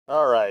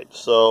Alright,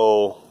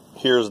 so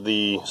here's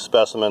the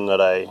specimen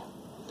that I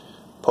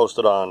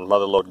posted on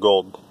Motherlode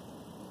Gold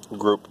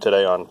group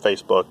today on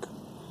Facebook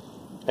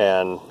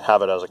and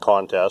have it as a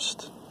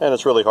contest. And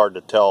it's really hard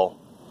to tell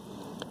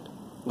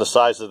the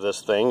size of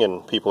this thing,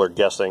 and people are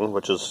guessing,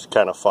 which is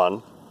kind of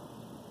fun.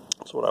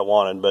 That's what I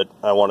wanted, but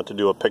I wanted to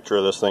do a picture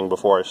of this thing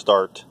before I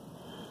start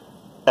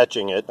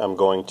etching it. I'm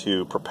going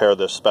to prepare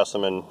this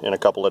specimen in a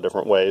couple of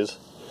different ways.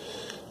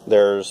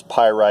 There's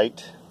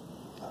pyrite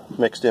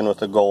mixed in with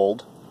the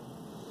gold,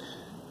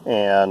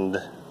 and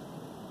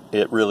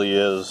it really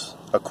is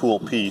a cool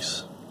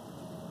piece.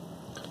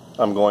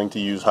 I'm going to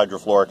use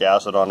hydrofluoric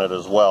acid on it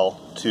as well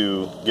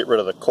to get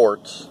rid of the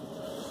quartz,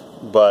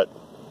 but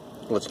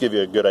let's give you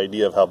a good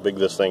idea of how big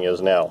this thing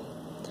is now.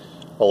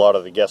 A lot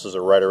of the guesses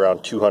are right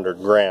around 200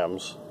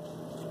 grams.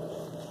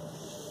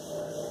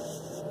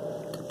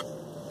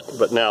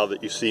 But now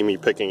that you see me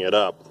picking it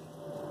up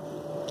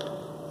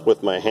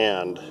with my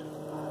hand,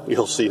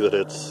 you'll see that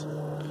it's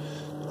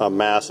a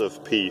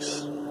massive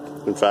piece.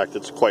 In fact,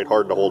 it's quite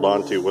hard to hold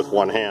on to with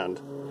one hand.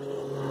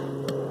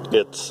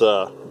 It's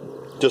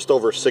just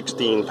over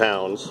 16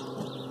 pounds,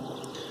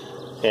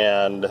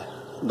 and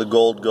the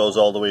gold goes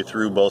all the way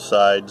through both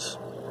sides.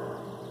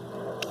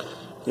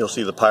 You'll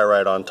see the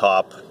pyrite on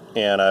top,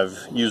 and I've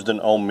used an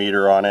ohm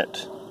meter on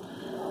it,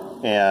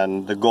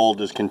 and the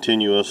gold is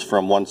continuous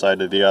from one side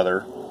to the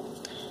other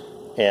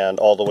and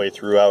all the way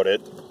throughout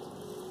it.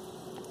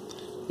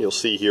 You'll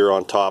see here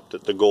on top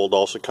that the gold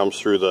also comes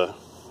through the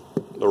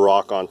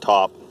rock on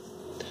top.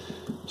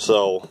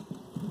 So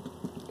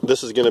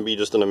this is going to be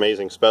just an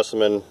amazing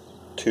specimen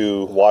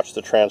to watch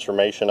the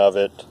transformation of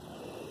it.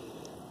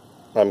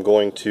 I'm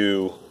going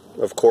to,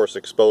 of course,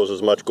 expose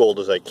as much gold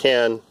as I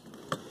can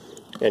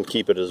and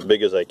keep it as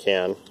big as I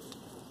can.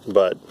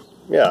 But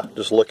yeah,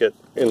 just look at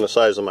in the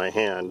size of my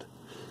hand.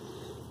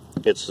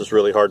 It's just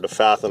really hard to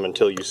fathom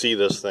until you see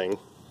this thing.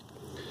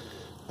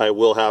 I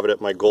will have it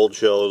at my gold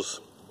shows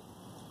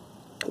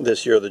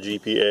this year, the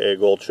GPAA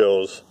gold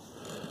shows.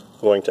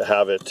 I'm going to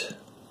have it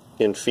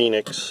in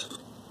Phoenix,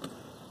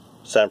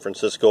 San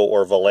Francisco,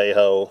 or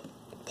Vallejo,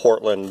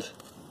 Portland,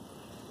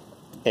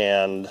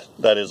 and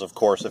that is, of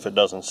course, if it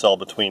doesn't sell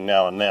between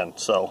now and then.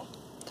 So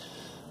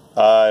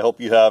I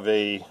hope you have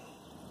an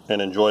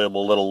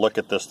enjoyable little look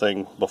at this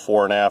thing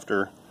before and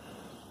after.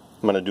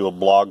 I'm going to do a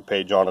blog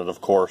page on it,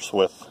 of course,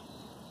 with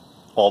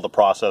all the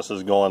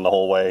processes going the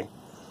whole way.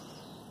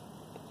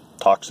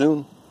 Talk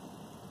soon.